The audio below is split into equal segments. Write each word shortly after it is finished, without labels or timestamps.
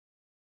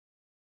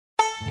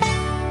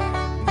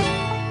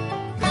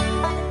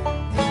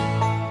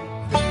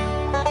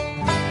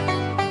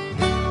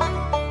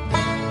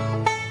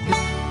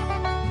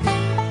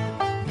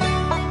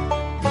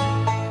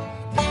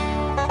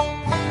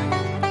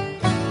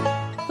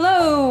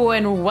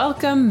and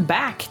welcome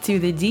back to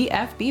the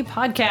DFB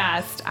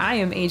podcast. I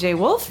am AJ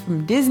Wolf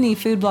from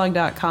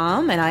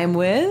DisneyFoodblog.com, and I am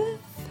with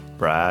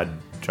Brad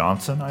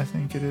Johnson, I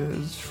think it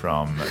is,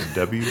 from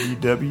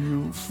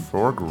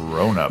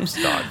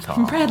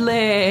www.forgrownups.com. Bradley.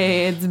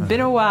 It's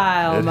been a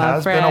while, It my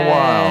has friend. been a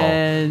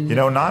while. You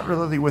know, not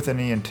really with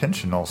any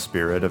intentional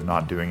spirit of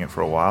not doing it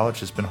for a while. It's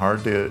just been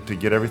hard to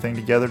get everything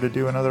together to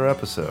do another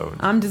episode.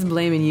 I'm just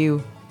blaming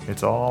you.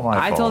 It's all my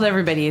fault. I told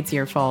everybody it's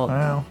your fault.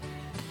 Well,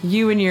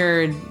 You and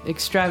your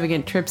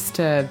extravagant trips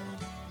to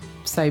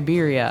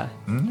Siberia.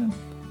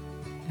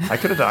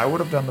 I would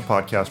have done the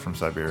podcast from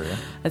Siberia.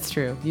 That's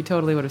true. You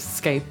totally would have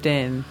Skyped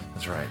in.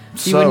 That's right.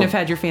 You wouldn't have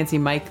had your fancy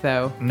mic,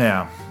 though.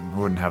 Nah,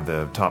 wouldn't have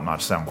the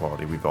top-notch sound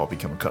quality we've all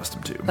become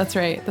accustomed to. That's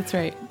right. That's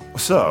right.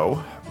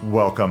 So,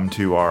 welcome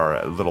to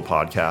our little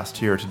podcast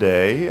here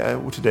today.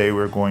 Today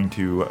we're going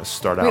to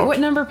start out... Wait, what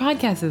number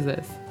podcast is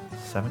this?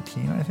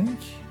 17, I think.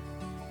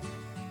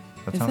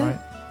 That Is sound it? right?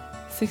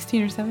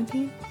 16 or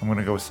 17? I'm going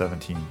to go with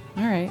 17.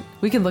 All right.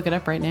 We can look it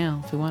up right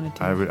now if we wanted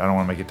to. I don't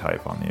want to make it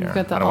type on the air.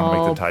 got the I don't want to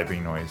all- make the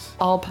typing noise.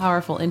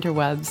 All-powerful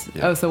interwebs.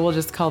 Yeah. Oh, so we'll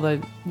just call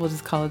it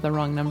the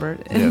wrong number.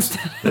 Yes.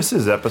 This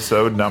is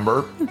episode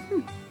number.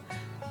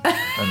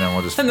 And then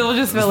we'll just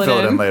fill it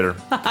in. later.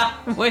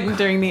 when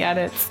during the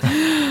edits.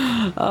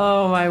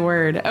 Oh my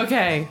word.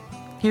 Okay.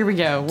 Here we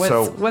go.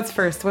 What's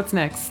first? What's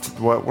next?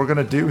 What we're going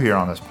to do here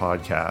on this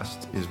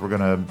podcast is we're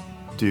going to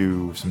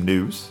do some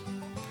news.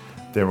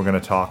 Then we're going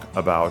to talk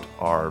about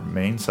our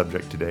main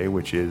subject today,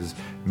 which is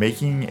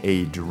making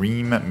a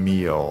dream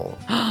meal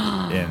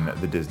in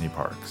the Disney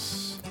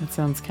parks. That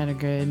sounds kind of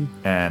good.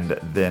 And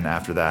then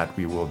after that,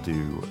 we will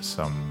do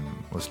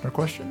some listener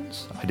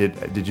questions.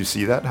 Did you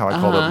see that? How I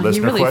called it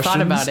listener You really questions?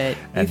 thought about it.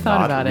 And You thought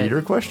not about it.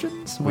 reader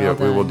questions. Well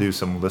We will done. do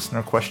some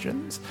listener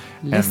questions.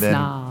 And Listener.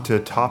 then to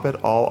top it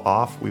all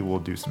off, we will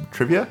do some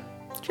trivia.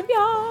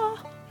 Trivia.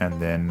 And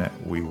then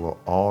we will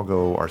all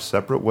go our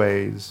separate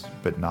ways,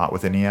 but not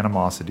with any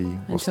animosity.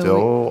 We'll Until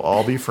still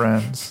all be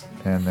friends.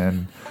 And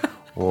then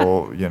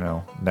we'll,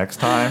 next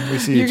time we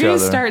see You're each gonna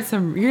other.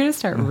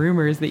 start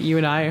rumors that you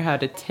and I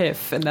had a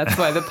tiff, and that's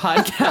why the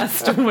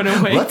podcast went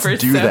away Let's for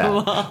do so that.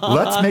 long.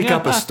 Let's make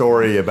up a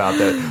story about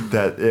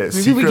that. we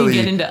Secretly,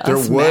 can get into there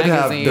Us would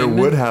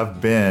Magazine. have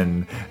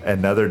been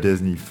another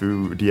Disney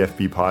Food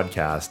DFB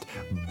podcast,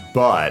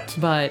 but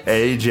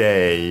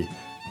AJ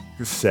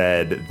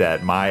said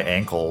that my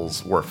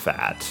ankles were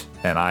fat,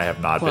 and I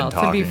have not been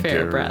talking to be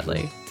fair,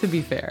 Bradley. To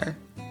be fair,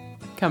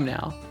 come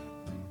now.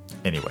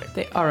 Anyway,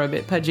 They are a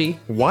bit pudgy.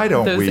 why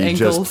don't Those we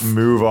ankles. just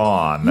move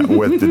on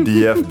with the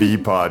DFB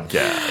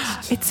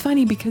podcast? It's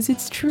funny because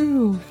it's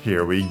true.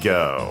 Here we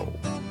go.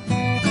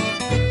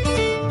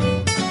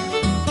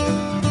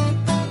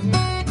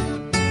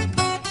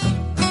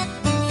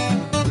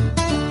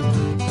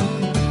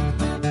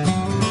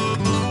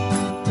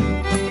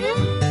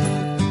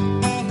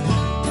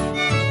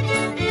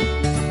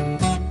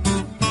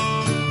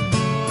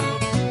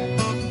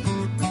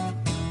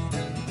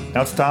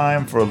 Now it's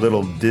time for a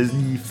little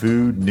Disney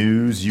food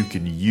news you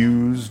can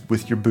use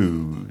with your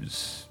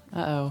booze.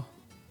 Uh-oh.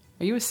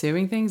 Are you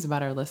assuming things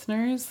about our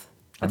listeners?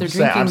 That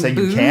I'm saying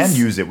booze? you can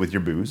use it with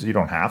your booze. You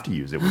don't have to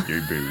use it with your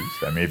booze.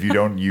 I mean, if you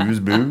don't use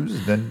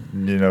booze,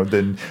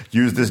 then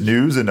use this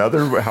news and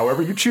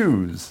however you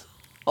choose.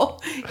 Oh,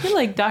 you're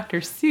like Dr.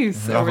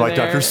 Seuss I'm over like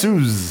there. Dr.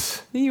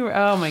 Seuss.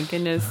 Oh my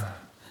goodness.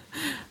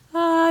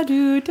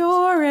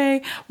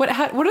 Adore. What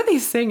are they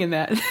singing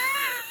that?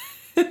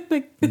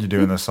 You're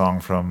doing the song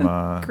from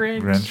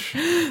Grinch.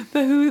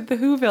 Grinch. The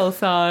Whoville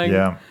song.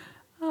 Yeah.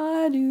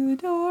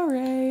 Adore,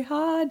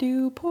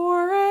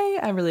 adupore.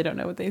 I really don't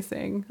know what they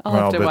sing. I'll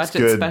have to but watch it's it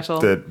good special.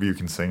 that you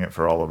can sing it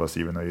for all of us,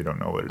 even though you don't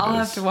know what it is. I'll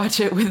have to watch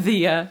it with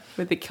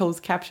the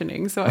closed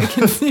captioning so I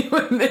can see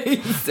what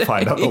they say.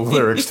 Find out the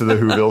lyrics to the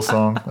Whoville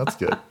song. That's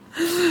good.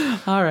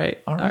 All right.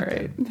 All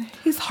right.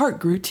 His heart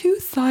grew 2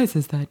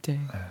 sizes that day.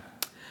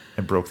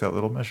 It broke that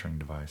little measuring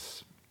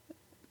device.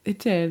 It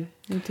did.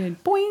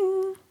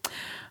 Boing.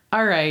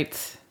 All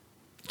right.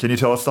 Can you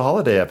tell us the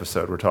holiday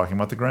episode? We're talking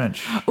about the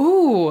Grinch.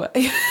 Ooh.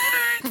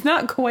 It's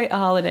not quite a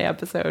holiday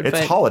episode. It's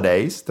but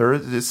holidays. There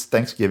is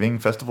Thanksgiving,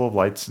 Festival of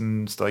Lights,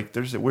 and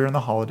we're in the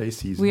holiday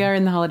season. We are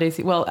in the holiday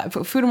season. Well,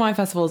 Food and Wine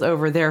Festival is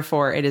over,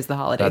 therefore it is the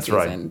holiday That's season.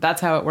 right.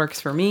 That's how it works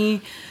for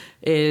me.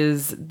 My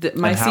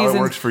And how it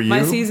works for you?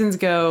 My seasons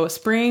go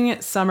spring,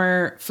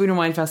 summer, Food and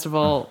Wine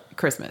Festival,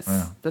 Christmas.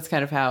 Yeah. That's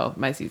kind of how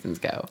my seasons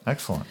go.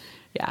 Excellent.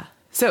 Yeah.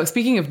 So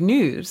speaking of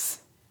news,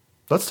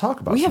 Let's talk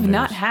about we some have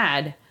not news.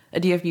 had a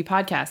DFB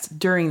podcast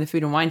during the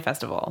Food and Wine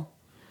Festival.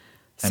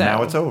 And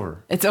now it's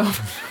over. It's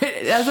over.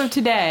 As of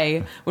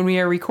today, when we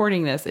are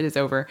recording this, it is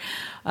over,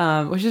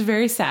 which is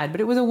very sad.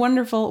 But it was a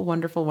wonderful,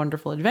 wonderful,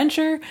 wonderful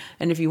adventure.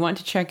 And if you want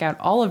to check out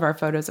all of our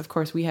photos, of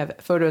course, we have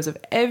photos of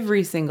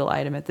every single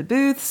item at the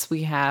booths.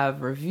 We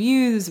have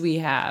reviews. We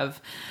have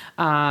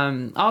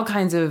all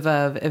kinds of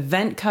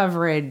event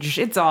coverage.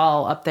 It's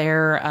all up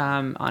there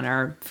on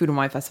our Food and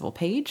Wine Festival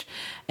page.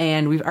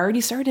 And we've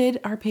already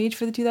started our page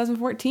for the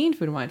 2014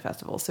 Food and Wine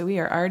Festival. So we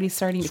are already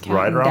starting to count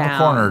Right around down.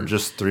 the corner,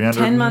 just 300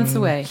 10 months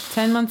away.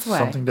 10 months away.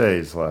 something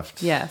days left.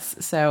 left. Yes.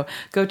 So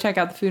go check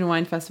out the Food and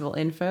Wine Festival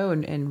info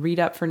and read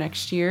up for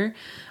next year.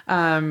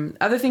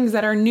 Other things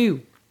that are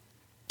new.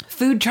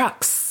 Food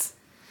trucks.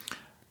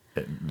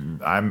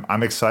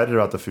 I'm excited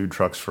about the food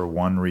trucks for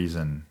one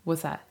reason.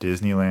 What's that?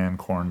 Disneyland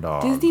corn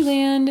dogs.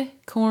 Disneyland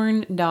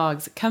corn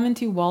dogs coming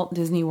to Walt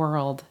Disney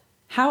World.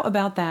 How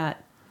about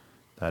that?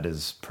 That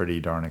is pretty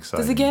darn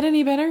exciting. Does it get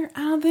any better?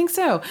 I don't think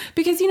so.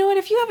 Because you know what?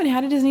 If you haven't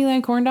had a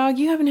Disneyland corn dog,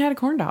 you haven't had a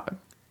corn dog.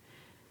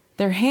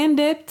 They're hand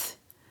dipped,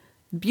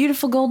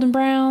 beautiful golden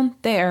brown.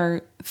 They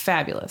are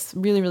fabulous.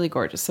 Really, really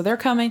gorgeous. So they're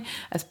coming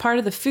as part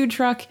of the food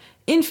truck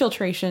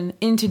infiltration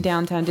into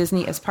downtown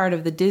Disney as part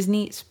of the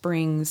Disney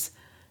Springs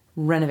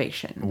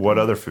renovation. What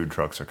other food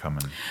trucks are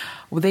coming?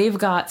 Well, they've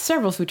got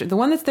several food trucks. The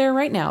one that's there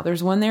right now,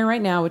 there's one there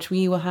right now, which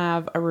we will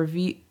have a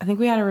review. I think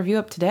we had a review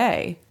up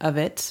today of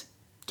it.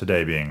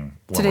 Today being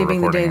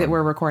the day that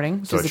we're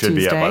recording. So it should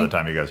be up by the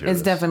time you guys hear this.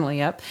 It's definitely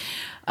up.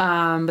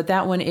 But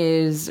that one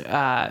is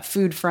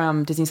food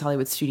from Disney's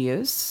Hollywood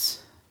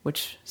Studios,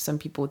 which some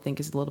people would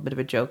think is a little bit of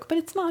a joke, but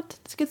it's not.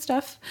 It's good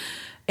stuff.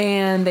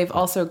 And they've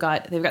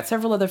got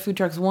several other food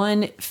trucks.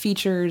 One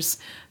features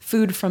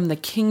food from the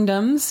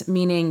kingdoms,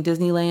 meaning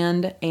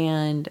Disneyland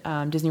and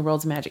Disney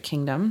World's Magic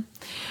Kingdom.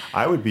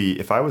 I would be,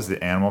 if I was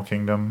the Animal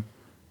Kingdom,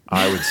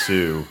 I would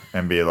sue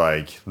and be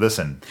like,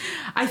 listen,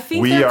 I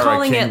think they're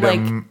calling it like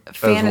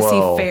Fantasy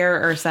well.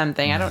 Fair or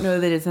something. I don't know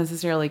that it's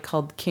necessarily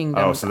called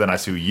Kingdom. Oh, so then I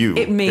sue you.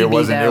 It may be, It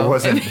wasn't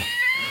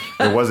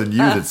you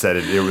that said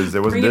it. It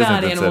wasn't Bring it Disney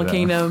on, that Animal said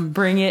Kingdom.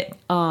 Bring it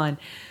on.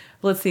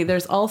 Let's see.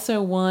 There's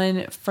also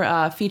one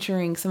for,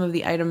 featuring some of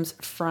the items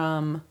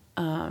from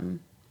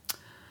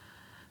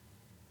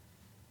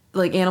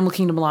like Animal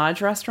Kingdom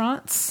Lodge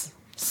restaurants.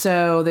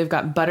 So they've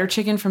got butter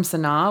chicken from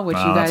Sanaa, which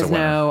you guys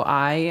know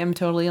I am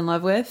totally in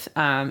love with,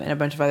 and a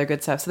bunch of other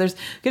good stuff. So there's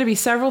going to be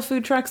several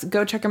food trucks.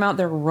 Go check them out.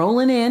 They're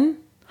rolling in.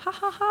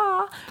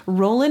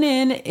 Rolling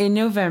in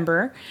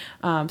November.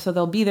 So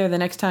they'll be there the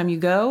next time you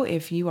go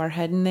if you are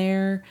heading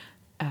there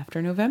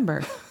after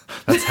November.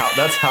 That's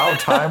how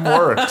time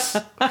works.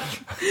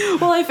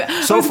 Well,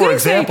 for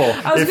example,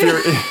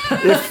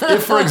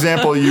 if for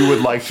example you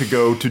would like to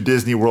go to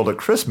Disney World at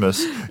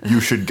Christmas, you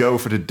should go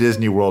to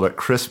Disney World at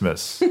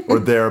Christmas or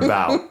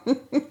thereabout.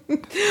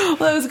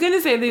 Well, I was going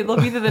to say they'll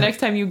be there the next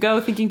time you go,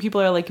 thinking people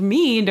are like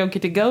me and don't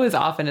get to go as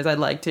often as I'd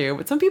like to.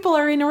 But some people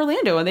are in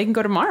Orlando and they can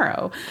go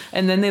tomorrow,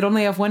 and then they'd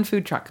only have one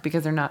food truck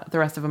because the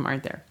rest of them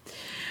aren't there.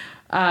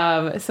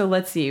 So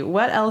let's see.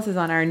 What else is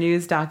on our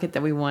news docket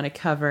that we want to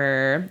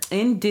cover?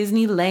 In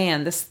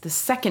Disneyland, the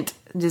second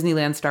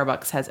Disneyland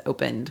Starbucks has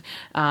opened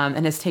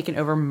and has taken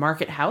over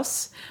Market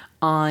House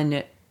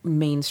on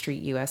Main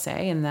Street,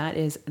 USA. And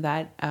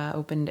that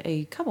opened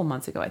a couple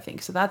months ago, I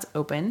think. So that's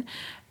open.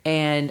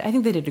 And I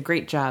think they did a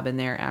great job in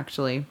there,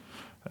 actually.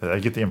 I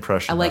get the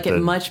impression I like it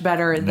much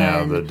better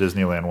than... No, the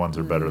Disneyland ones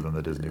are better than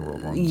the Disney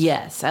World ones.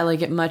 Yes, I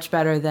like it much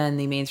better than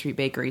the Main Street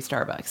Bakery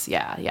Starbucks.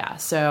 Yeah.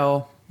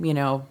 So...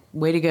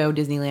 way to go,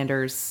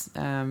 Disneylanders.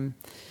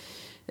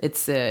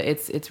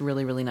 It's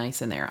really, really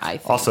nice in there, I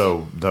think.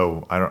 Also,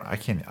 though, I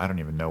don't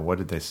even know, what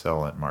did they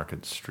sell at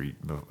Market Street?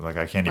 Like,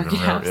 I can't even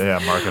remember. House. Yeah,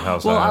 Market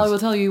House. Well, I will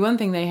tell you one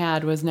thing they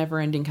had was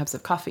never-ending cups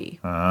of coffee,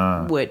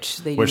 which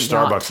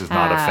Starbucks is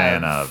not a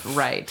fan of.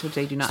 Right, which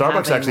they do not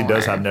Starbucks have actually anymore.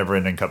 does have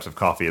never-ending cups of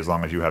coffee as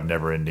long as you have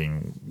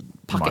never-ending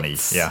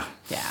Pockets. money.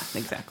 Yeah,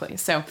 exactly.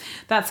 So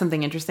that's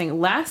something interesting.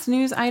 Last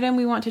news item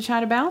we want to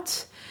chat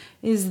about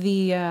is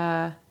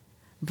the...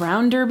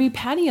 Brown Derby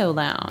Patio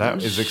Lounge.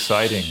 That is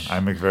exciting.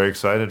 I'm very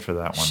excited for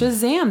that one.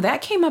 Shazam.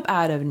 That came up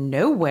out of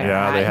nowhere.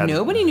 Yeah,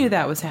 nobody knew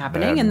that was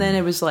happening. And then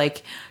it was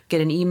like, get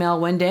an email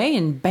one day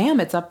and bam,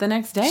 it's up the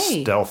next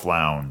day. Stealth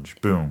Lounge.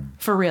 Boom.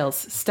 For reals.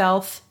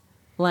 Stealth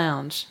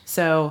Lounge.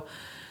 So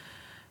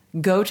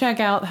go check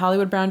out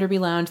Hollywood Brown Derby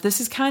Lounge. This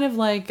is kind of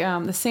like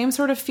the same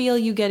sort of feel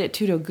you get at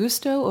Tutto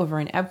Gusto over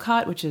in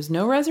Epcot, which is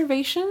no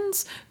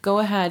reservations. Go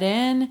ahead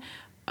in.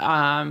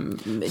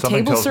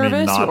 Table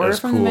service, you order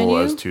from the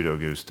menu. As Tutto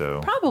Gusto.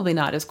 Probably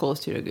not as cool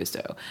as Tutto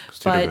Gusto.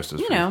 Tutto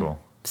Gusto's pretty cool.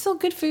 Still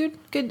good food,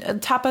 good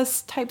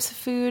tapas types of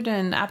food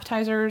and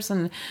appetizers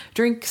and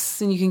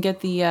drinks, and you can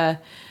get the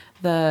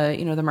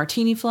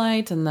martini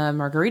flight and the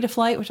margarita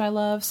flight, which I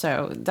love.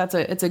 So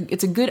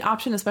it's a good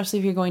option, especially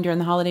if you're going during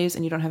the holidays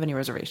and you don't have any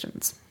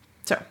reservations.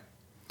 So.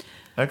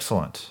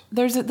 Excellent.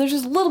 There's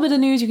just a little bit of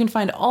news. You can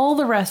find all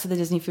the rest of the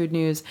Disney food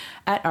news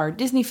at our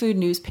Disney Food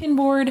News pin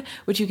board,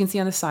 which you can see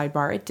on the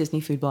sidebar at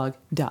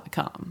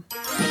DisneyFoodBlog.com.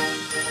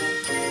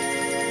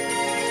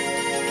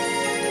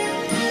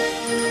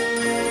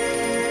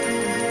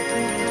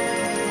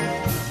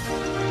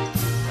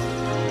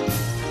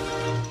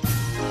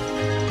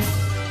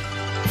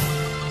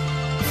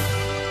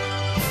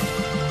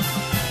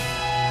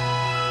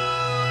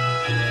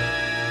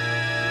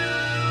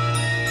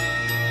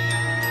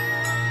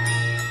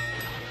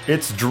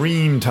 It's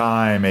dream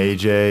time,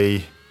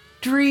 AJ.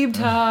 Dream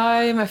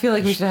time. I feel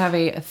like we should have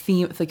a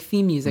theme, like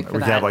theme music for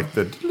that. We have like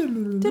the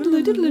diddle,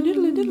 diddle,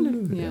 diddle,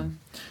 diddle. Yeah.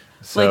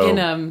 So, like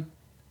in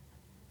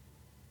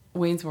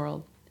Wayne's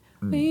World.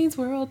 Wayne's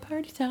World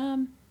party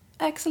time.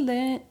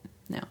 Excellent.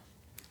 No.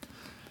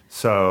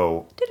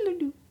 So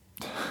Diddle-doo.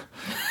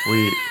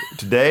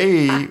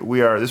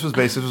 This was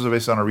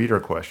based on a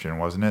reader question,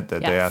 wasn't it?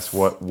 That they Yes. asked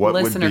what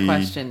Listener would be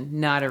question,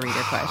 not a reader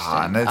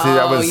question. and see,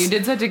 that was- you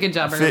did such a good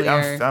job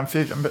earlier. I'm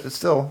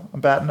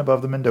batting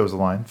above the Mendoza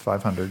line,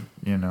 500.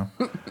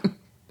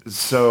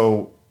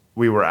 So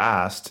we were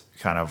asked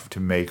kind of to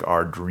make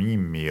our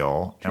dream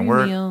meal, and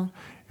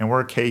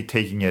we're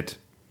taking it.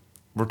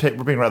 We're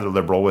being rather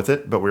liberal with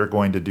it, but we're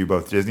going to do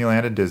both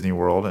Disneyland and Disney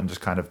World and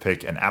just kind of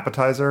pick an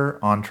appetizer,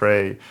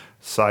 entree,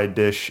 side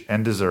dish,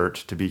 and dessert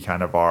to be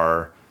kind of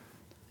our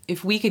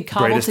if we could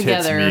cobble greatest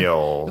hits together,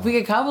 meal. If we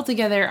could cobble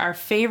together our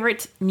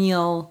favorite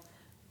meal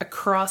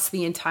across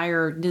the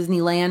entire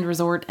Disneyland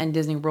resort and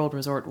Disney World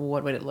resort,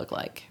 what would it look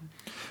like?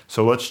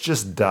 So let's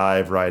just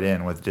dive right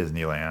in with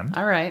Disneyland.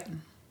 All right.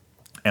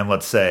 And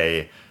let's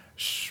say,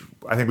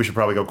 I think we should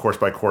probably go course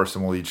by course,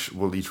 and we'll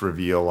each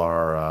reveal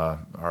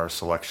our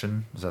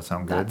selection. Does that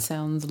sound good? That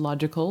sounds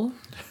logical.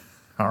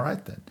 All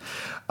right then.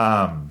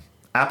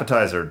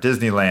 Appetizer,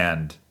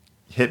 Disneyland.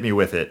 Hit me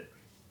with it.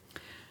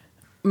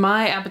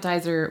 My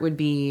appetizer would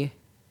be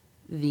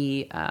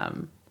the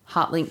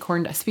hot link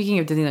corn dog. Speaking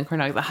of Disneyland corn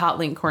dog, the hot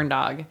link corn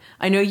dog.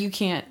 I know you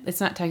can't.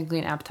 It's not technically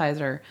an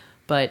appetizer,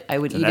 but I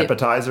would eat it. An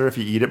appetizer if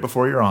you eat it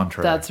before your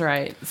entree. That's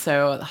right.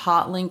 So the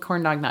hot link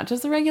corn dog, not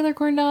just the regular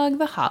corn dog,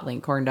 the hot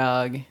link corn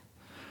dog.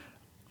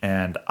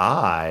 And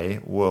I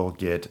will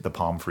get the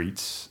pommes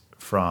frites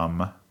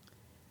from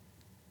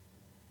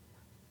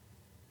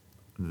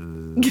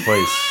the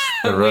place.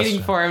 I'm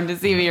waiting for him to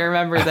see if he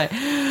remembers it.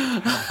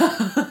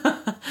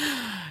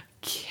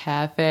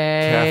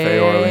 Cafe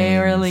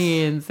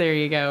Orleans. There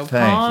you go.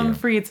 Pommes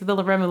frites with the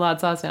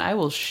remoulade sauce, and I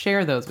will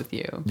share those with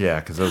you.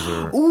 Yeah, because those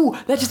are... Ooh,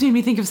 that just made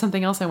me think of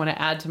something else I want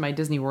to add to my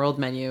Disney World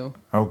menu.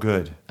 Oh,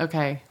 good.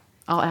 Okay.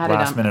 I'll add it on.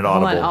 Last minute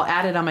audible. Hold on, I'll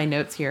add it on my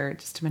notes here.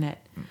 Just a minute.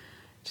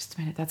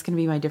 That's going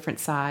to be my different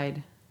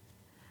side.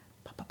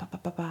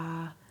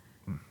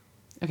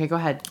 Okay, go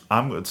ahead.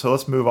 So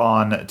let's move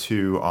on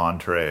to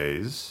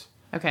entrees.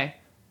 Okay.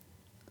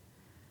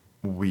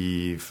 I'm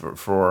trying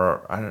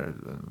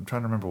to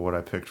remember what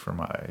I picked for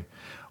my...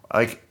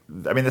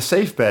 the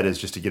safe bet is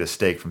just to get a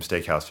steak from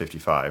Steakhouse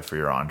 55 for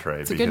your entree.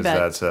 It's a good bet.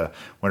 That's a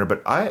winner.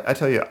 But I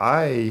tell you,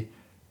 I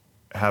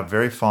have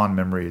very fond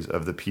memories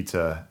of the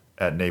pizza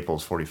at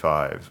Naples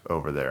 45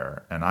 over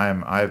there. And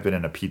I've been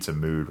in a pizza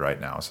mood right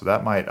now. So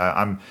that might...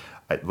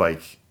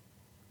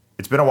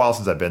 it's been a while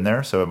since I've been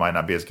there, so it might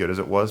not be as good as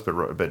it was.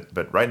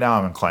 But right now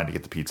I'm inclined to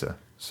get the pizza.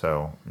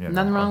 So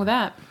Nothing wrong with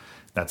that.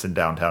 That's in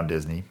downtown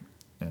Disney.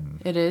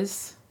 And It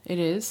is.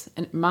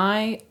 And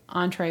my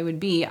entree would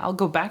be, I'll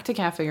go back to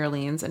Cafe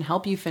Orleans and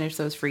help you finish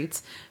those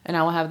frites, and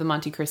I will have the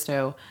Monte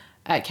Cristo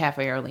at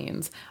Cafe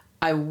Orleans.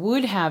 I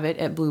would have it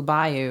at Blue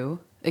Bayou,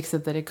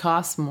 except that it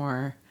costs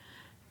more,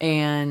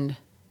 and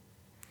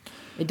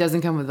it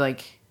doesn't come with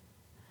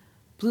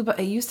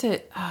it used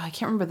to, I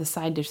can't remember the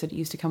side dish that it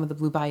used to come with the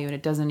Blue Bayou, and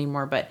it doesn't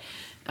anymore, but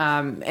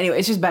anyway,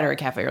 it's just better at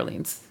Cafe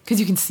Orleans because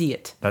you can see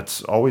it.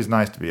 That's always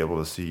nice to be able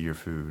to see your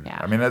food. Yeah.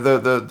 I mean,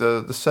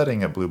 the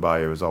setting at Blue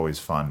Bayou is always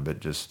fun, but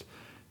just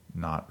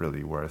not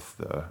really worth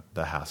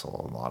the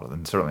hassle a lot of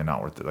them. Certainly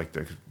not worth it.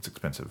 It's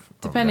expensive.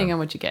 Depending on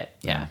what you get.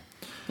 Yeah.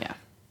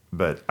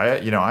 But I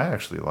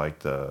actually like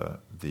the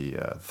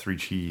three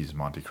cheese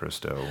Monte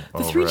Cristo.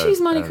 The three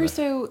cheese Monte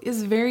Cristo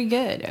is very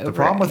good. The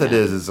problem with it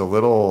is it's a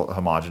little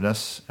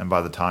homogenous, and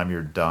by the time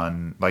you're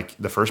done,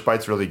 the first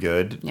bite's really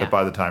good, but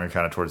by the time you're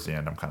kind of towards the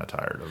end, I'm kind of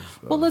tired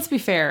of. Well, let's be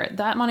fair.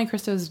 That Monte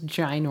Cristo is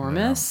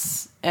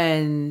ginormous,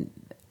 and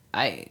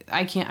I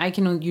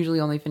can usually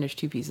only finish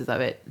 2 pieces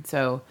of it.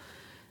 So,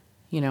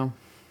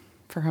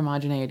 for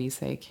homogeneity's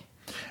sake.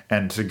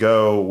 And to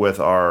go with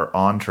our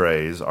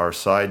entrees, our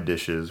side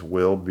dishes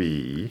will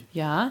be...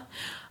 Yeah.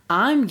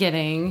 I'm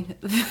getting...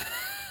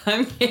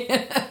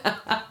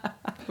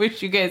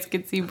 Wish you guys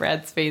could see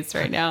Brad's face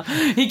right now.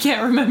 He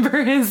can't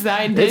remember his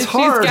side dish. It's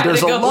hard.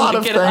 There's a lot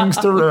of things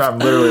to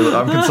remember.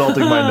 I'm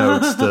consulting my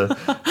notes to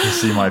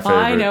see my favorite.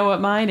 I know what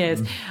mine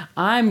is.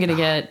 I'm going to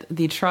get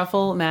the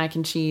truffle mac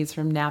and cheese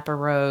from Napa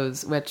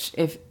Rose, which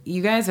if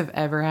you guys have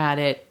ever had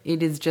it,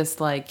 it is just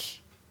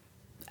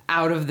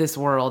out of this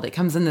world. It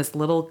comes in this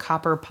little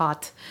copper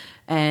pot,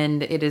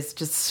 and it is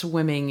just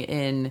swimming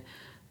in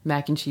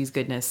mac and cheese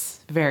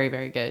goodness. Very,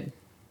 very good.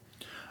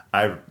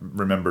 I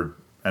remembered,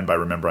 and by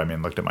remember I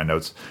mean looked at my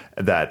notes,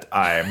 that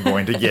I'm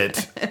going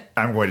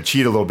to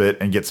cheat a little bit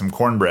and get some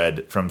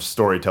cornbread from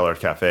Storyteller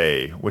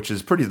Cafe, which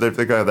is pretty.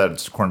 They got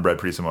that cornbread,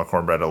 pretty similar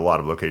cornbread at a lot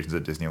of locations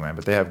at Disneyland,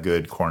 but they have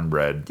good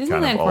cornbread.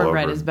 Disneyland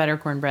cornbread is better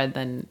cornbread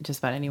than just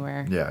about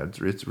anywhere. Yeah, it's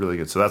really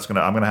good. So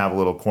I'm gonna have a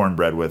little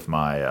cornbread with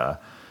my.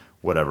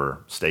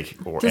 Whatever steak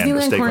or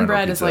Disneyland steak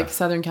cornbread is like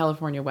Southern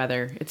California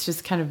weather. It's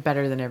just kind of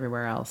better than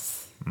everywhere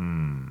else.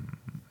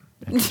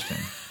 Interesting.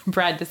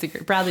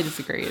 Bradley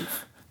disagrees.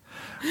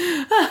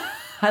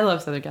 I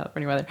love Southern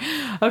California weather.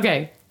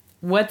 Okay,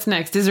 what's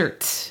next?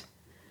 Dessert.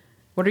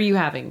 What are you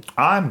having?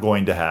 I'm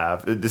going to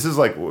have. This is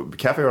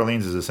Cafe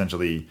Orleans is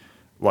essentially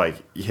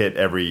hit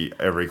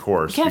every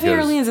course. Cafe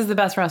Orleans is the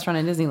best restaurant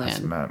in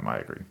Disneyland. I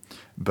agree,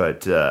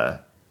 but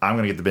I'm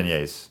going to get the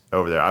beignets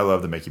over there. I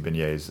love the Mickey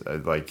beignets.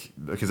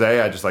 Because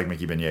A, I just like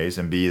Mickey beignets,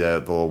 and B, the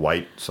little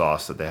white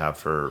sauce that they have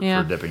for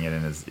dipping it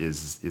in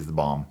is the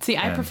bomb. See,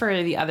 I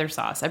prefer the other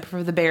sauce. I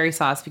prefer the berry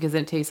sauce because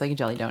it tastes like a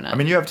jelly donut. I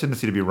mean, you have a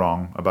tendency to be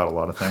wrong about a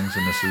lot of things,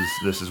 and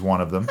this is one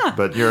of them.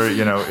 But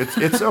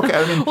it's okay.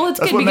 I mean, well, it's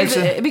that's good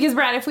what because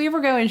Brad, if we ever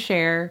go and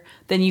share,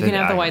 then you can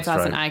have the white sauce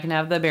right. and I can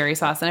have the berry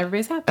sauce, and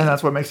everybody's happy. And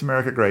that's what makes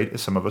America great.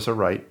 Is some of us are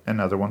right and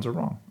other ones are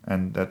wrong,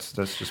 and that's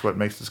just what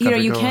makes this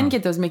country you go can on.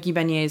 get those Mickey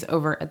beignets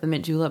over at the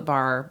Mint Julep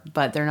bar,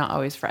 but they're not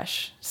always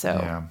fresh.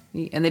 So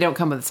and they don't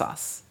come with a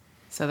sauce.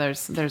 So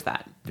there's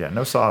that. Yeah,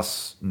 no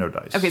sauce, no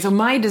dice. Okay, so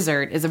my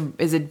dessert is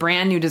a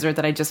brand new dessert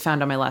that I just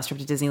found on my last trip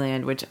to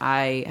Disneyland, which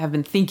I have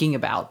been thinking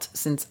about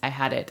since I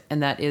had it,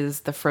 and that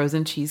is the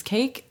frozen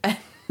cheesecake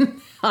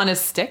on a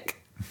stick.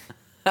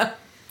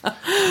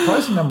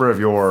 Surprising number of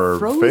your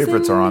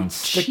favorites are on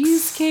sticks.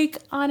 Cheesecake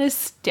on a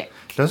stick.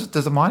 Does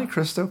the Monte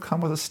Cristo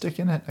come with a stick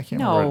in it? I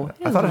can't remember.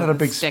 No, I thought it had a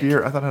big stick.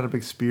 spear. I thought it had a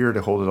big spear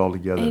to hold it all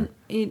together.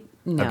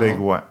 No. A big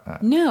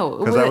what? No,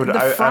 because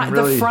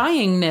the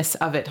fryingness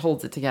of it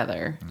holds it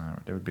together. No,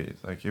 it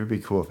would be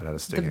cool if it had a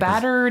stick. The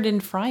battered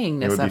and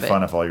fryingness of it. It would be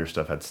fun if all your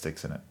stuff had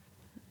sticks in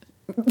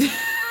it.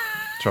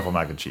 Truffle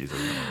mac and cheese.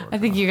 I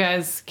think you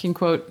guys can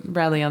quote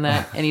Bradley on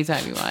that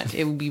anytime you want.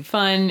 It would be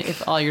fun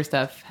if all your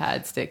stuff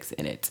had sticks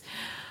in it.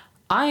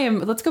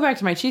 Let's go back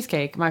to my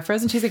cheesecake, my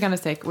frozen cheesecake on a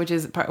stick, which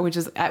is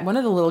at one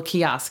of the little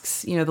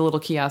kiosks, the little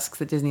kiosks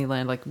that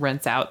Disneyland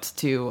rents out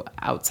to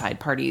outside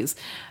parties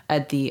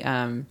at the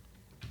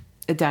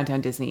at downtown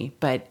Disney.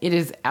 But it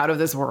is out of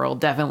this world.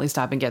 Definitely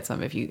stop and get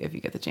some if you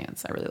get the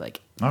chance. I really like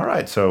it. All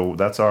right, so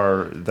that's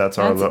our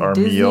Disneyland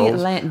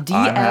meals. I'm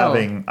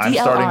DLR.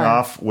 starting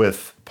off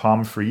with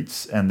pommes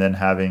frites and then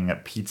having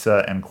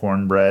pizza and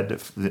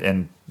cornbread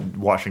and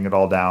washing it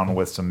all down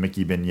with some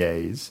Mickey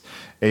beignets.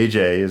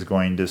 AJ is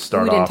going to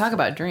start off. We didn't talk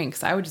about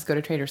drinks. I would just go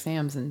to Trader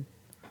Sam's and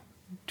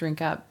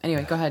drink up.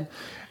 Anyway, go ahead.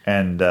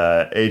 And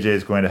AJ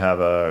is going to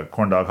have a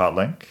corn dog hot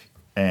link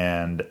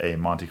and a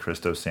Monte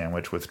Cristo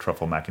sandwich with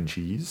truffle mac and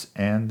cheese,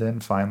 and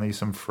then finally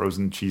some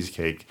frozen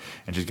cheesecake.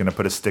 And she's going to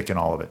put a stick in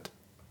all of it.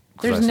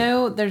 There's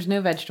no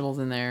vegetables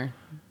in there.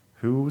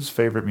 Whose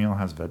favorite meal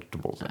has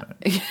vegetables in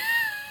it?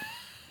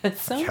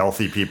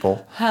 Healthy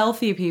people.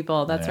 Healthy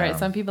people. That's Yeah. right.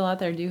 Some people out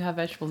there do have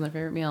vegetables in their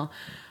favorite meal.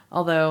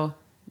 Although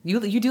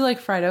you do like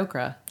fried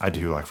okra. I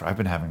do like. I've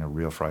been having a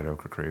real fried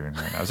okra craving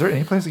right now. Is there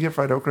any place to get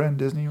fried okra in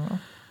Disney World?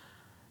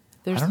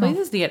 There's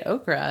places to get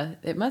okra.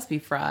 It must be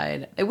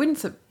fried. It wouldn't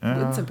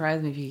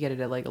surprise me if you could get it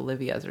at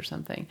Olivia's or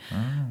something.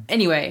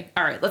 Anyway,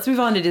 all right. Let's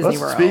move on to Disney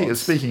World.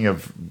 Speaking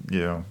of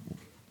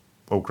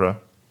okra,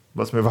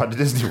 let's move on to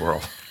Disney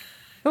World.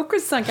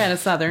 Okra's kind of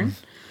southern.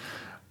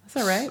 That's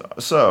all right.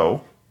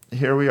 So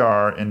here we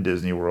are in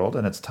Disney World,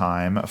 and it's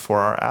time for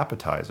our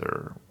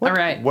appetizer. All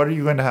right. What are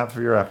you going to have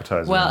for your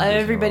appetizer? Well,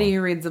 everybody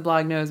who reads the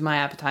blog knows my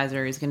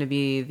appetizer is going to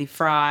be the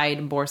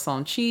fried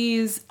boursin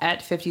cheese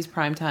at 50's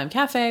Primetime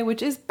Cafe,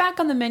 which is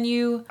back on the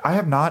menu. I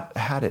have not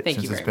had it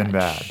since it's been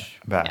bad.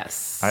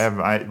 Yes.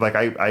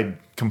 I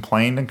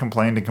complained and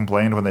complained and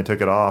complained when they took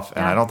it off,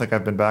 and I don't think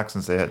I've been back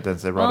since they brought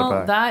it back.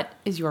 Well, that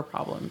is your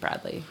problem,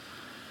 Bradley.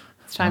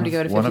 It's time to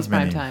go to 50's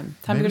Primetime.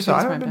 Time to go to 50's Primetime.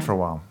 I haven't been for a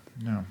while.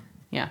 No.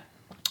 Yeah.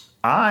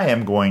 I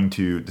am going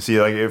to see,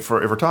 if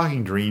we're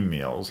talking dream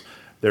meals,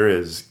 there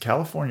is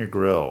California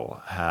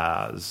Grill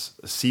has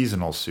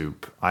seasonal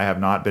soup. I have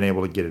not been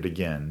able to get it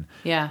again.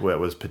 Yeah. It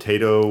was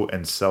potato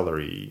and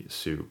celery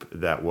soup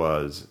that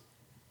was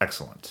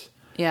excellent.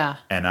 Yeah.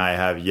 And I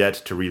have yet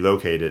to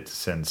relocate it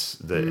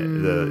since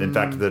in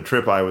fact, the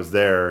trip I was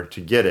there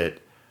to get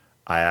it,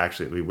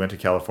 we went to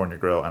California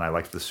Grill, and I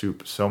liked the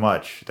soup so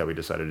much that we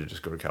decided to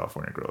just go to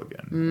California Grill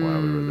again while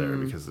we were there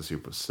because the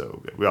soup was so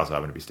good. We also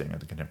happened to be staying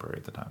at the Contemporary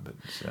at the time. But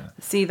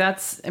see,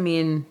 that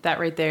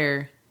right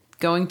there,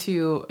 going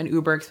to an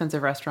uber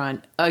expensive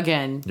restaurant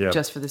again,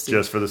 just for the soup.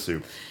 Just for the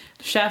soup.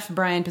 Chef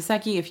Brian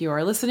Pisecki, if you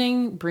are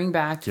listening, bring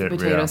back the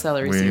potato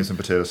celery soup. We need some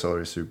potato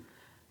celery soup.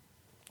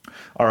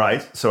 All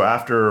right, so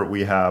after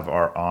we have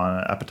our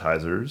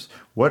appetizers,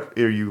 what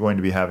are you going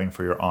to be having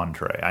for your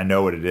entree? I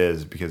know what it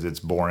is because it's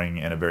boring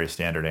and a very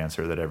standard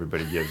answer that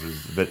everybody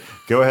gives. But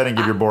go ahead and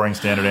give your boring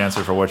standard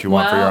answer for what you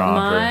want for your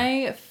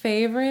entree. My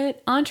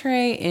favorite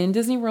entree in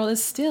Disney World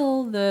is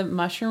still the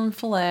mushroom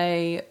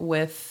fillet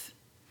with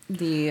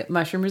the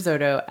mushroom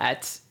risotto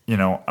at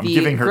I'm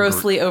giving her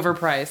grossly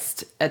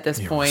overpriced at this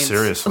point.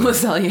 Seriously, Le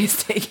Cellier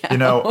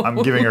Steakhouse. I'm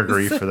giving her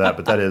grief for that,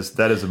 but that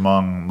is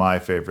among my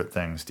favorite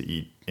things to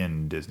eat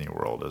in Disney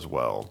World as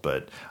well.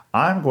 But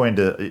I'm going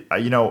to,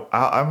 I'm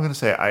going to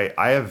say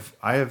I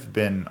have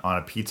been on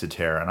a pizza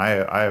tear, and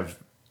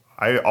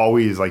I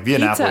always like Via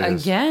Pizza Napoli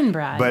again,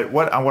 Brad. But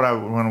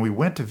when we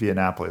went to Via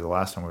Napoli the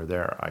last time we were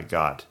there,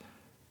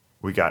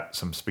 we got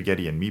some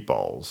spaghetti and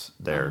meatballs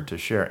there to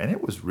share, and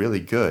it was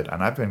really good.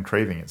 And I've been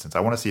craving it since. I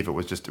want to see if it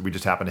was we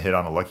just happened to hit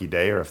on a lucky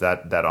day, or if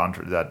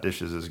that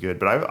dish is as good.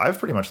 But I've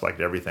pretty much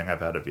liked everything I've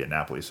had at Via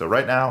Napoli. So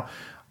right now,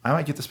 I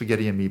might get the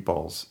spaghetti and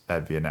meatballs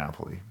at Via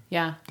Napoli.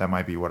 Yeah, that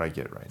might be what I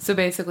get right. So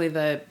basically,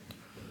 the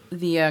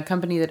the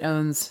company that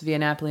owns Via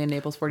Napoli and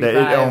Naples 45.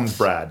 It owns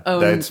Brad.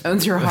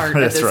 Owns your heart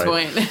at this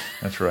point.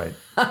 That's right.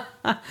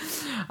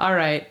 All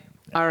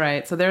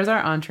right. So there's our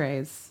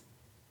entrees.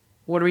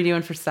 What are we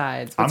doing for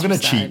sides? I'm What's going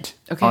your to side?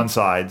 cheat on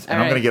sides, and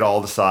All I'm going right. to get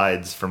all the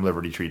sides from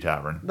Liberty Tree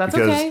Tavern. That's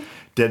because okay.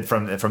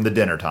 From the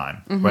dinner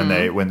time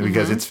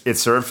because it's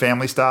served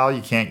family style.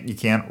 You can't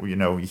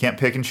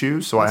pick and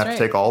choose. So I have right. to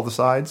take all the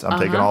sides. I'm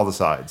taking all the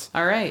sides.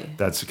 All right.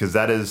 That's because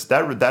that is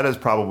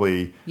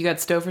probably. You got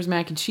Stouffer's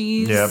mac and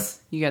cheese. Yep.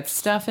 You got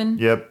stuffing.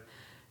 Yep.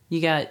 You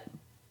got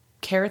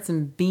carrots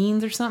and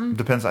beans or something.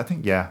 Depends. I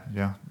think yeah.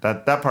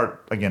 That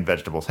part again,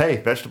 vegetables. Hey,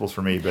 vegetables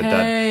for me. But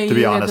Hey, to be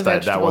you get honest, the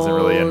that wasn't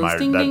really in my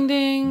vegetables. Ding, ding,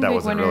 ding. that Big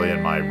wasn't really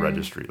in my winner.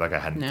 registry. Like I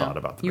hadn't No. thought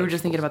about the. You were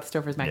just thinking vegetables.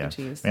 about the Stouffer's mac and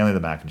cheese. Mainly the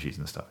mac and cheese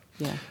and stuff.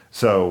 Yeah.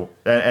 So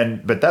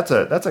but that's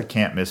a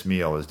can't miss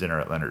meal is dinner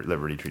at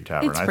Liberty Tree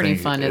Tavern. It's I pretty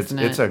think fun, isn't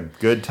it? It's a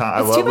good time.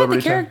 It's I love too bad Liberty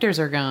the Tavern. characters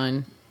are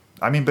gone.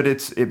 I mean, but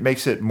it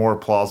makes it more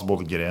plausible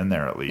to get in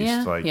there at least.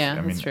 Yeah, like, yeah,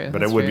 I mean, that's true, But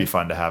that's it would true. be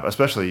fun to have,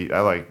 especially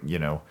I like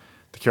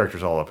the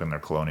characters all up in their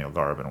colonial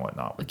garb and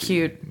whatnot. Would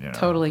Cute. be,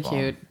 Totally fun.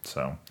 cute.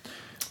 So,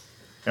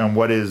 and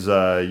what is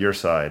your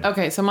side?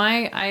 Okay, so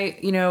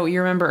you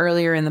remember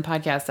earlier in the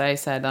podcast I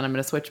said that I'm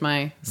going to switch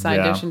my side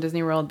Yeah. dish in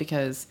Disney World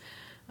because,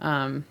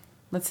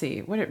 let's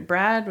see,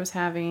 Brad was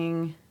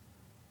having.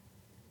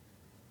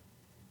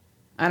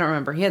 I don't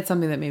remember. He had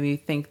something that made me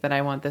think that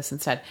I want this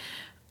instead.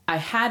 I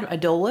had a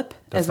Dole Whip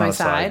That's as my not a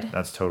side.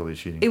 That's totally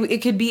cheating. It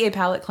could be a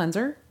palate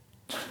cleanser.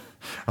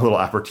 A little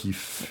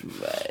aperitif.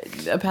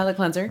 A palate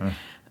cleanser.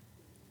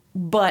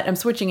 But I'm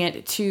switching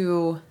it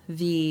to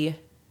the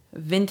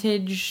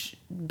vintage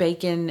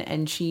bacon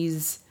and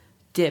cheese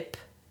dip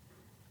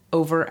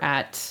over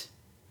at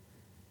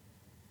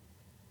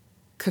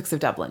Cooks of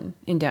Dublin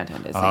in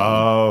downtown Disney.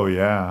 Oh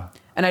yeah.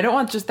 And I don't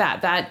want just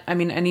that. I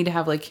mean, I need to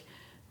have like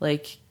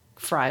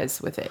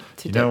fries with it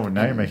to dip.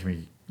 Now you're making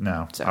me.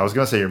 No, So- I was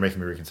gonna say you're making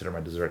me reconsider my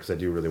dessert because I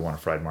do really want a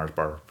fried Mars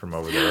bar from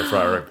over there,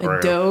 or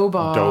A dough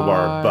bar. dough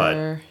bar,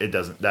 but it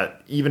doesn't.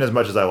 That even as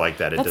much as I like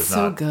that, it That's does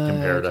so not good.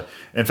 compare to.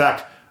 In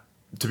fact,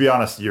 to be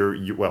honest,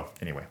 well.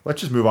 Anyway,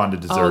 let's just move on to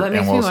dessert. Oh, that makes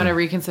and me we'll want to see.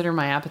 reconsider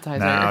my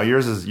appetizer. No,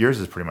 yours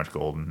is pretty much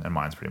golden, and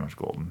mine's pretty much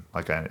golden.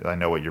 Like I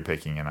know what you're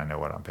picking, and I know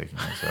what I'm picking.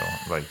 So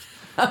like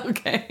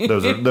Okay.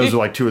 those are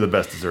like two of the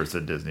best desserts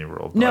at Disney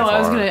World. No, by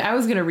I far.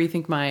 was gonna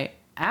rethink my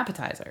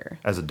appetizer.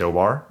 As a dough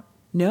bar.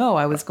 No,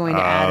 I was going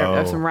to add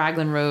Oh. some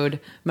Raglan Road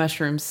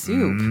mushroom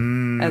soup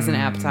as an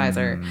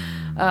appetizer.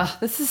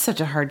 This is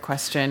such a hard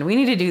question. We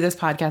need to do this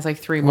podcast like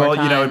 3 more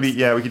times.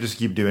 Well, we could just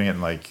keep doing it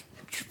and like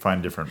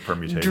find different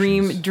permutations.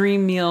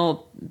 Dream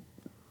meal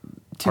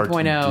Hard to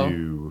 2.0.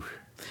 do.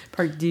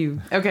 Part due.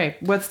 Okay,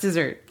 what's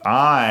dessert?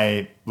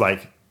 I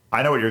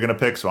know what you're gonna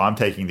pick, so I'm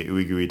taking the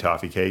Ooey Gooey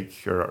toffee cake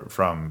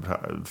from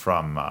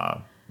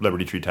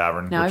Liberty Tree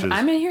Tavern. Now, which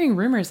I'm hearing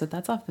rumors that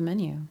that's off the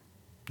menu.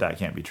 that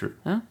can't be true.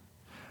 Huh?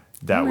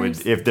 That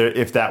Rumors. would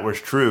if that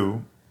was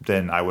true,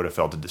 then I would have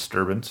felt a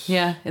disturbance.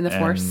 Yeah, in the and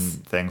force.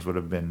 things would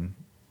have been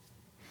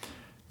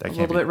that A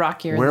little bit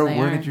rockier Where than they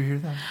where are. did you hear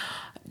that?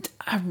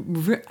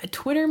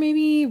 Twitter,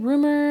 maybe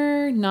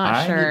rumor.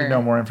 Not sure. I need to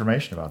know more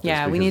information about this.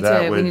 Yeah, we because need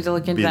that to would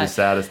look into be that. the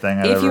saddest thing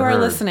I've If ever you are heard.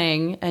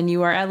 listening and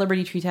you are at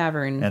Liberty Tree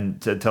Tavern,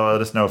 And to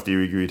let us know if the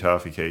Ooey Gooey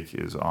toffee cake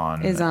is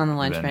on the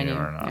lunch menu.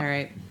 or not. All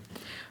right.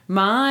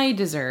 My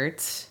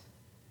dessert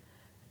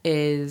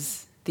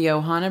is the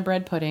Ohana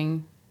bread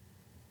pudding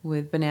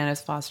with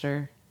bananas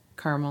Foster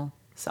caramel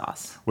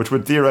sauce. Which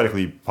would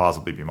theoretically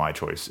possibly be my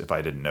choice if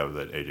I didn't know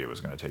that AJ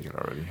was going to take it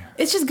already.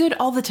 It's just good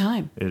all the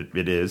time.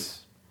 It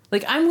is.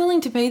 Like, I'm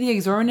willing to pay the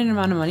exorbitant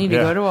amount of money to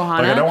Yeah. go to Ohana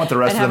Like, I don't want the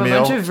rest and of have the a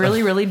bunch meal. of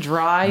really, really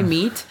dry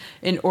meat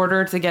in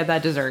order to get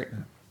that dessert.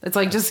 It's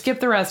like, just skip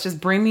the rest. Just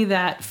bring me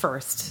that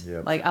first.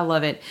 Yep. Like, I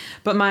love it.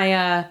 But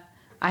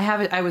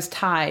I was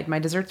tied. My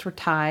desserts were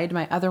tied.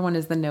 My other one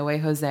is the No Way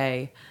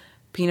Jose.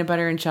 Peanut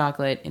butter and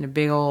chocolate in a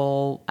big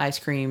old ice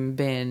cream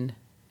bin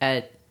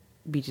at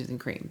Beaches and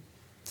Cream.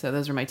 So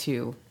those are my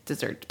 2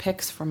 dessert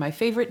picks for my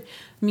favorite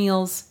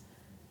meals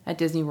at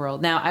Disney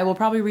World. Now, I will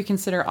probably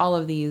reconsider all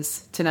of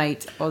these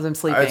tonight while I'm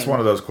sleeping. It's one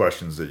of those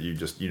questions that you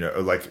just,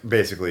 like,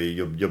 basically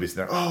you'll be sitting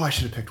there, oh, I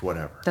should have picked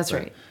whatever. That's But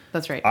right.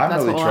 That's right. I'm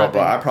That's really what will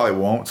troubled. I happen. probably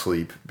won't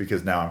sleep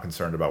because now I'm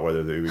concerned about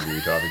whether the Ooey Gooey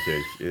toffee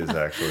cake is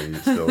actually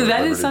still at That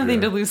Liberty is something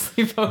Tree. to lose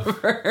sleep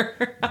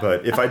over.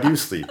 But if I do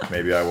sleep,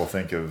 maybe I will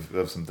think of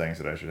some things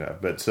that I should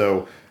have. But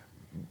so,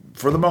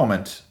 for the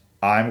moment,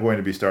 I'm going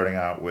to be starting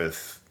out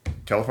with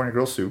California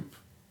grilled soup,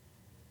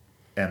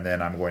 and then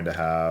I'm going to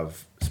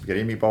have spaghetti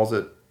and meatballs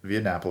at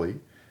Via Napoli,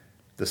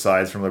 the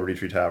sides from Liberty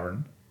Tree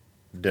Tavern,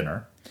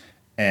 dinner,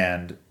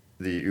 and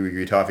the Ooey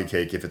Gooey toffee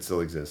cake if it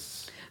still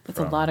exists. That's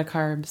a lot of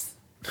carbs.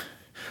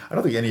 I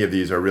don't think any of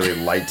these are really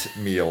light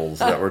meals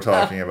that we're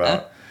talking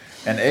about.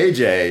 And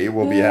AJ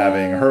will be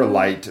having her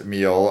light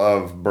meal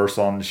of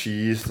boursin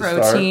cheese to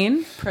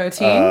Protein.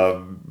 start.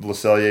 Le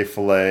Cellier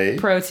filet.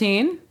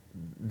 Protein.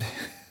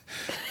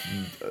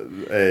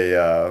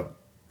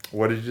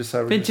 What did you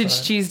decide?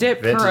 Vintage cheese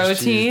dip, Vintage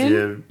protein. Cheese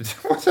dip.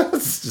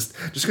 just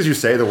because you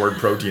say the word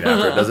protein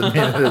after it doesn't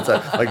mean that it's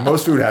like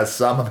most food has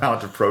some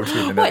amount of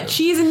protein in What? it.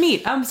 Cheese and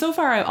meat. So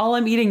far, all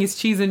I'm eating is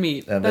cheese and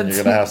meat. And then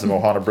you're gonna have some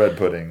Ohana bread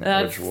pudding.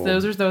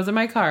 Those are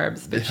my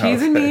carbs. But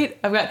cheese and meat.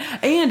 I've got,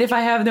 and if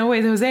I have No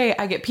Way Jose,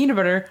 I get peanut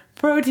butter,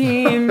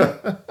 protein.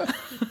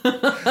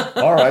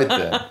 All right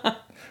then.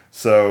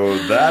 So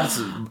that's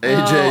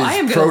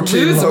AJ's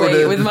protein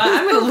loaded.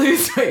 I'm going to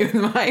lose weight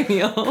with my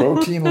meal.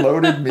 Protein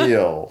loaded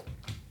meal.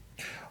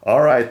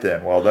 All right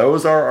then. Well,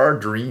 those are our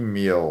dream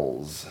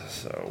meals.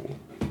 So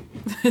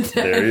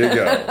there you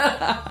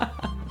go.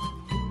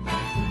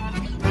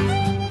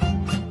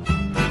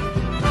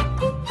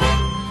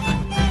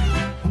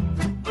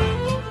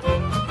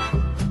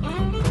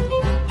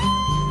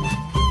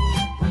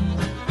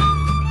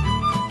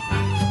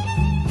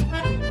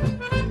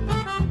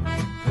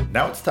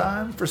 Now it's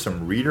time for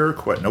some listener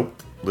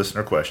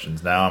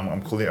questions. Now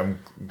I'm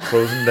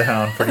closing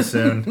down pretty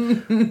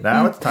soon.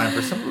 Now it's time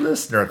for some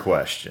listener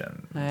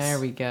questions.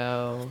 There we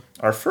go.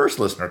 Our first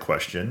listener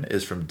question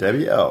is from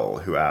Debbie L.,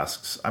 who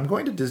asks, I'm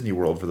going to Disney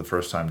World for the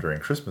first time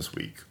during Christmas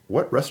week.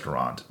 What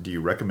restaurant do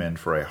you recommend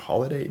for a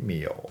holiday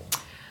meal?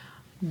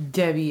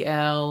 Debbie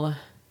L.,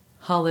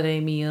 holiday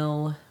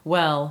meal.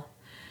 Well,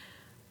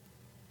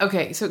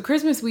 okay, so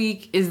Christmas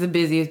week is the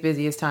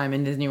busiest time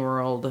in Disney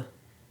World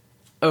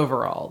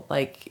overall.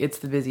 Like, it's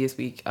the busiest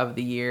week of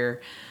the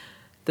year.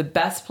 The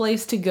best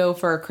place to go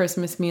for a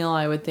Christmas meal,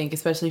 I would think,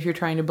 especially if you're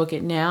trying to book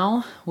it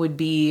now, would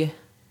be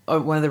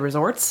one of the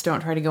resorts.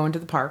 Don't try to go into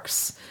the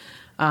parks.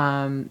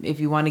 If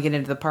you want to get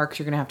into the parks,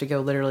 you're going to have to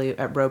go literally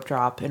at rope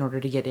drop in order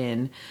to get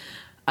in.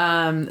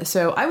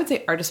 So I would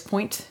say Artist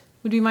Point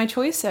would be my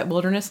choice at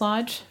Wilderness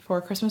Lodge for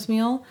a Christmas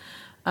meal.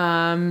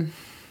 You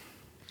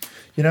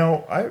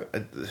know, I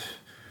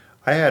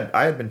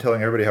had been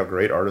telling everybody how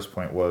great Artist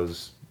Point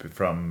was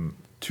from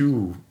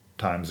 2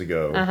 times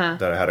ago,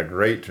 that I had a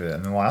great, and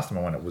then the last time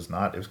I went, it was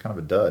kind of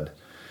a dud.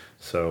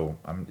 So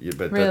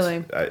really?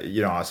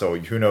 That's, so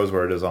who knows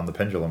where it is on the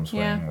pendulum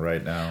swing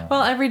right now.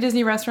 Well, every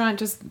Disney restaurant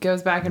just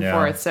goes back and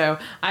forth. So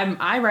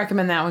I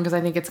recommend that one because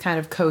I think it's kind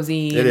of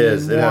cozy. It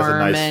is. Warm, it has a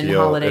nice and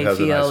feel. holiday it has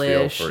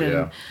feel-ish. A nice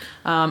feel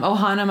for,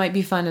 Ohana might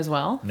be fun as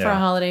well for a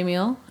holiday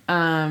meal.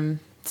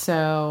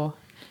 So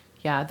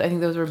yeah, I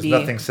think those would be.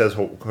 Nothing says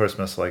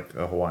Christmas like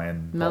a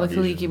Hawaiian Mele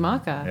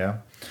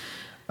Kalikimaka.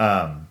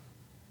 Yeah.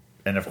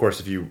 And of course,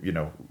 if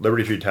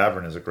Liberty Tree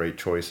Tavern is a great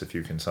choice if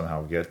you can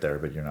somehow get there,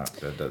 but you're not.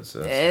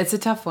 It's a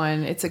tough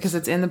one. It's because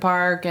it's in the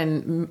park,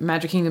 and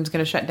Magic Kingdom's going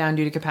to shut down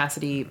due to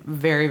capacity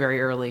very, very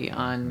early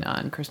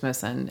on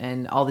Christmas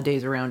and all the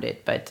days around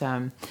it. But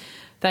I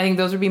think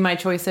those would be my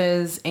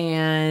choices.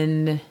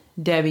 And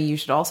Debbie, you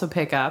should also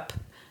pick up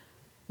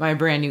my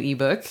brand new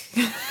ebook,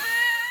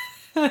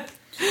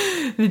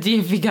 The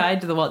DFV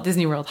Guide to the Walt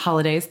Disney World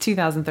Holidays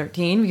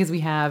 2013, because we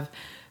have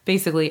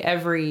basically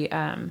every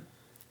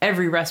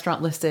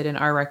restaurant listed in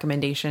our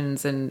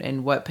recommendations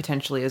and what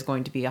potentially is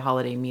going to be a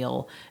holiday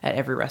meal at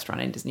every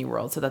restaurant in Disney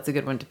World. So that's a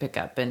good one to pick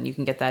up, and you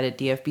can get that at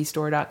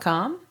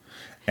dfbstore.com.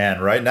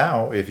 And right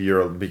now,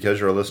 because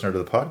you're a listener to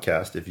the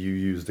podcast, if you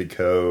use the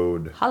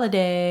code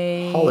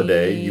holiday,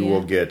 you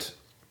will get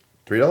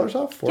 $3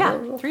 off?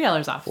 $4 off?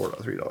 $3 off.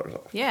 $3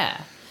 off.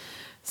 Yeah.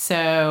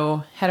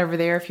 So head over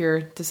there if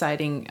you're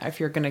deciding if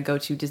you're going to go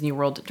to Disney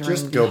World during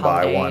Just go the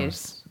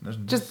holidays. Buy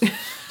one.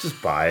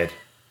 Just buy it.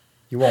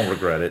 You won't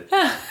regret it.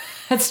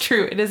 That's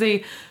true. It is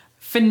a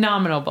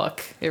phenomenal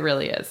book. It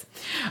really is.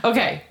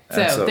 Okay,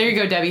 so there you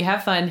go, Debbie.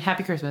 Have fun.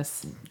 Happy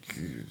Christmas.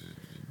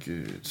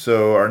 Good.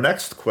 So our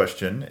next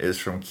question is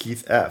from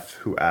Keith F.,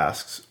 who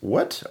asks,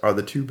 what are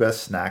the 2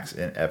 best snacks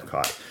in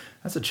Epcot?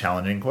 That's a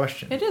challenging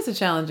question. It is a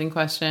challenging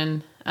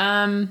question.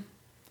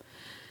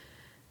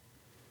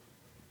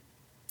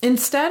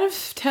 Instead of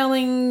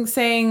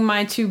saying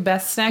my 2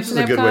 best snacks in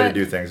Epcot... This is a good way to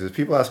do things. If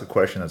people ask a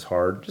question that's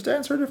hard, just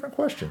answer a different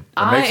question.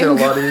 It makes it a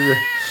lot easier.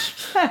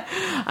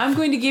 I'm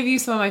going to give you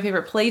some of my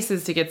favorite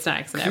places to get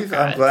snacks in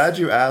Epcot. I'm glad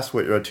you asked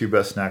what your 2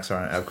 best snacks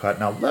are in Epcot.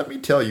 Now, let me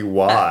tell you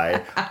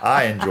why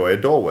I enjoy a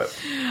Dole Whip.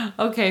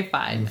 Okay,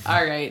 fine.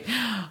 All right.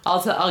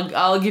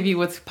 I'll give you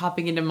what's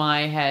popping into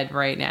my head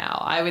right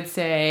now. I would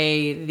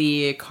say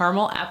the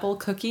caramel apple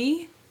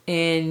cookie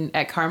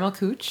at Caramel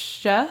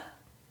Kucha.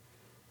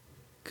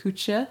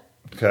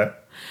 Okay.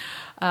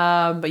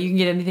 But you can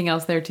get anything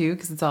else there too,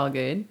 because it's all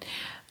good.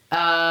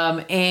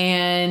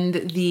 And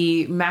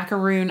the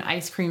macaroon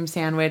ice cream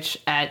sandwich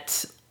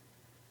at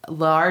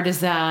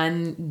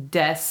L'Artisan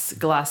des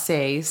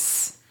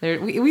Glaces.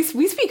 We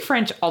speak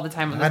French all the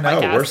time on this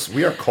podcast.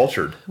 We are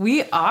cultured.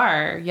 We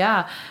are,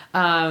 yeah.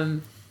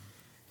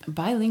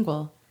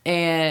 Bilingual.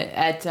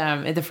 At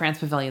the France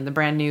Pavilion, the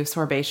brand new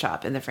sorbet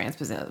shop in the France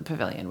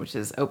Pavilion, which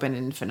is open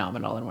and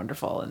phenomenal and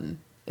wonderful, and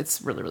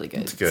it's really, really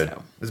good. It's good.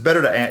 So. It's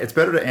better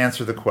to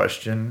answer the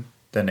question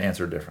than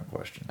answer a different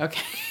question.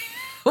 Okay.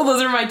 Well,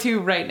 those are my 2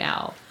 right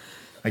now.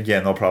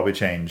 Again, they'll probably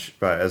change,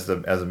 but as the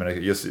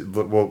minute you'll see.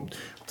 Well,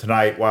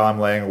 tonight while I'm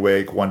laying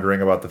awake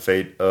wondering about the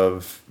fate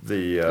of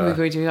the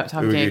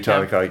Oogie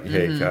Top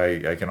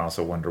Cake, I can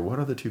also wonder what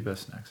are the 2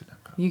 best snacks at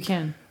Epcot. You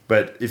can.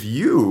 But if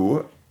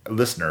you,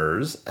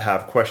 listeners,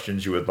 have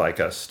questions you would like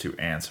us to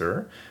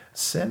answer,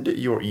 send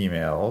your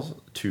emails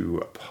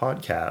to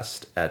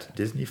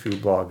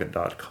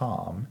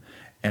podcast@disneyfoodblog.com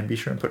and be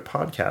sure and put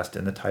podcast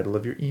in the title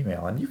of your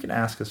email. And you can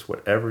ask us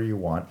whatever you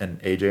want,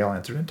 and AJ will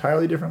answer an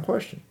entirely different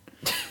question.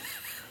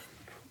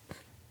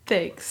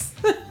 Thanks.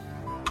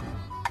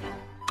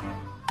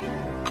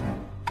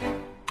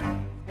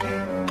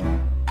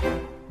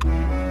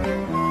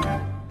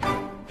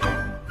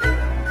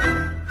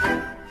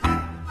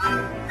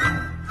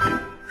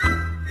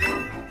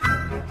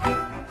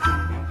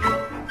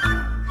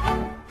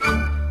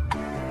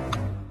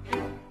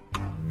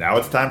 Now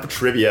it's time for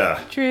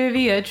trivia.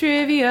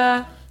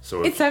 Trivia.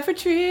 So It's time for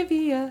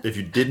trivia. if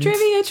you didn't,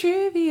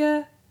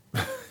 Trivia.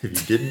 if you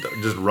didn't,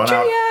 just run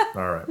Trivia. out.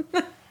 All right.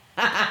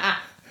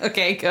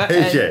 Okay, go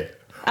ahead. AJ,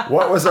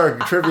 what was our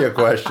trivia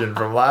question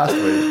from last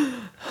week?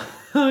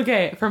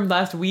 Okay, from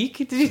last week?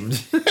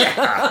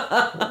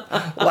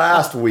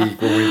 Last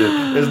week when we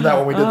did, isn't that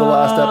when we did the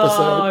last Oh,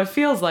 episode? it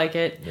feels like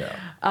it. Yeah.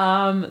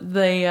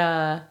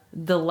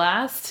 The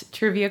last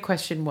trivia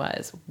question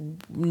was,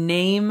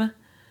 name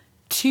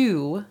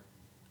 2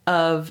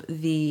 of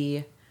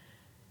the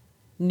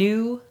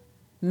new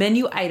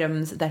menu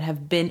items that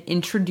have been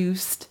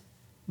introduced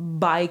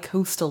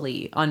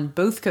bi-coastally on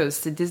both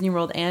coasts at Disney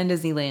World and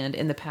Disneyland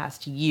in the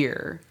past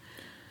year,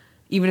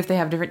 even if they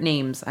have different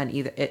names on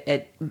either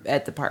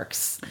at the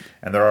parks.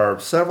 And there are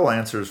several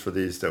answers for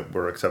these that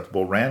were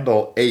acceptable.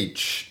 Randall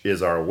H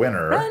is our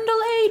winner.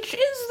 Randall H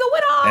is the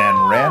winner!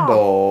 And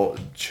Randall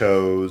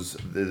chose,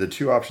 the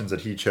 2 options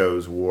that he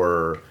chose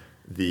were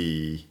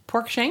the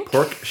Pork shank?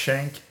 pork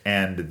shank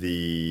and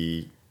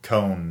the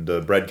cone,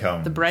 the bread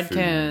cone. The bread foods.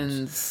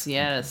 cones,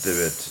 yes.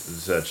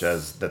 Such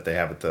as that they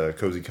have at the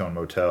Cozy Cone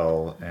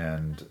Motel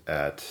and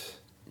at...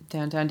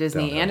 Downtown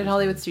Disney Downtown and at Disney.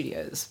 Hollywood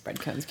Studios.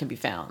 Bread cones can be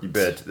found. You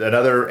bet.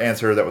 Another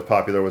answer that was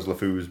popular was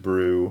LeFou's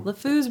Brew.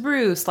 LeFou's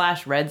Brew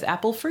 / Red's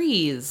Apple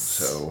Freeze.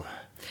 So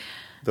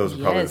those are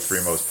probably the Yes.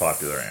 3 most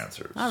popular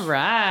answers. All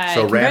right.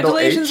 So Randall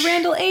Congratulations, H.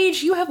 Randall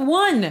H. You have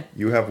won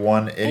You have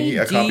won a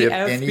copy of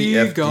any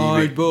DFB FD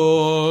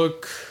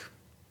guidebook.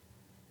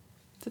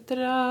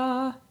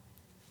 Ta-da-da.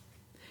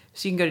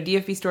 So you can go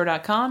to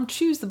dfbstore.com,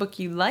 choose the book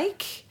you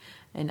like,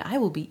 and I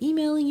will be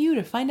emailing you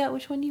to find out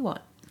which one you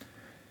want.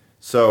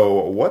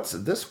 So what's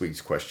this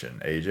week's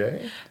question,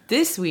 AJ?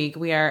 This week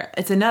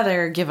it's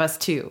another give us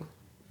 2.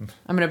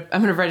 I'm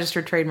gonna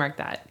register trademark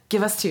that.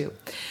 Give us 2.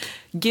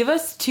 Give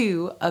us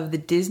 2 of the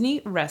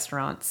Disney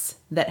restaurants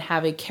that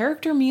have a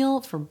character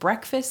meal for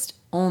breakfast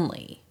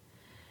only.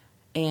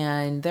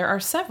 And there are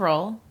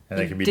several. And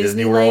they in can be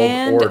Disney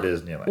World or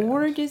Disneyland.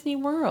 Or Disney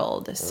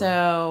World.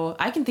 So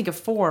I can think of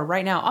 4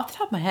 right now off the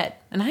top of my head.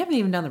 And I haven't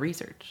even done the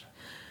research.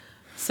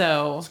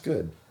 So That's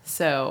good.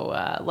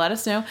 let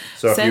us know.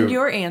 So if Send you-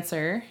 your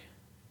answer.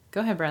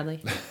 Go ahead,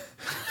 Bradley.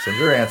 Send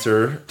your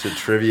answer to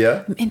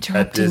trivia I'm at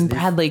interrupting Disney.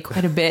 Bradley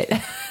quite a bit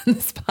in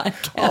this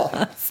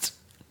podcast.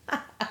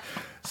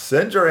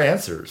 Send your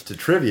answers to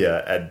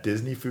trivia at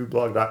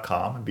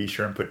disneyfoodblog.com and be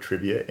sure and put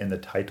trivia in the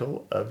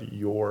title of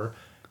your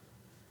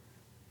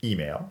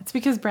email. It's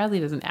because Bradley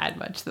doesn't add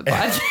much to the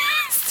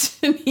podcast,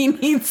 and he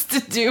needs to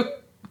do.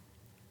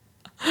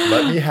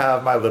 Let me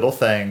have my little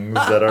things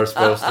that are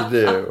supposed to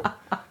do.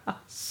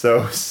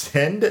 So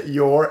send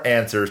your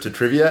answers to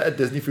trivia at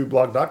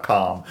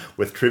disneyfoodblog.com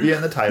with trivia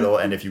in the title,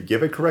 and if you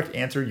give a correct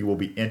answer, you will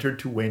be entered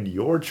to win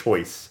your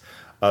choice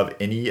of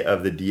any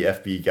of the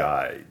DFB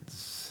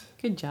guides.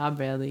 Good job,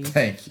 Bradley.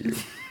 Thank you.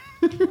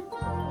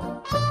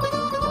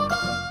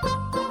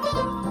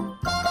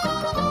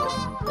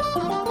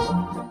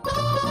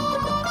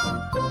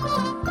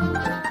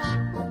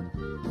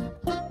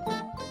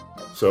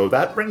 So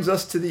that brings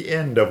us to the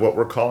end of what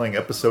we're calling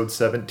episode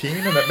 17,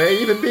 and it may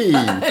even be.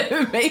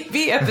 It may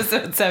be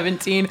episode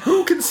 17.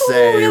 Who can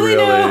say, really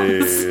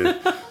really?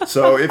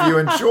 So if you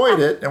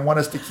enjoyed it and want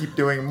us to keep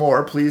doing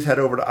more, please head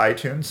over to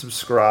iTunes,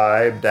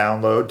 subscribe,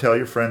 download, tell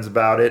your friends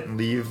about it, and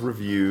leave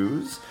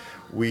reviews.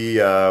 We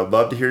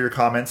love to hear your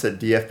comments at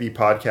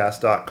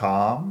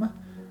dfbpodcast.com.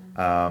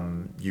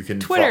 You can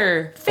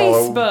Twitter,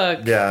 follow,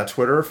 Facebook. Yeah,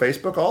 Twitter,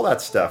 Facebook, all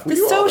that stuff. We The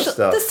do all this social,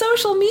 stuff. the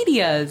social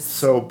medias.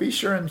 So be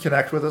sure and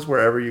connect with us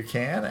wherever you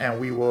can, and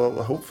we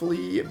will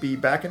hopefully be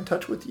back in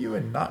touch with you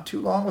in not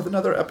too long with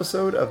another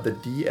episode of the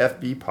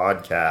DFB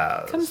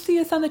Podcast. Come see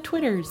us on the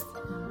Twitters.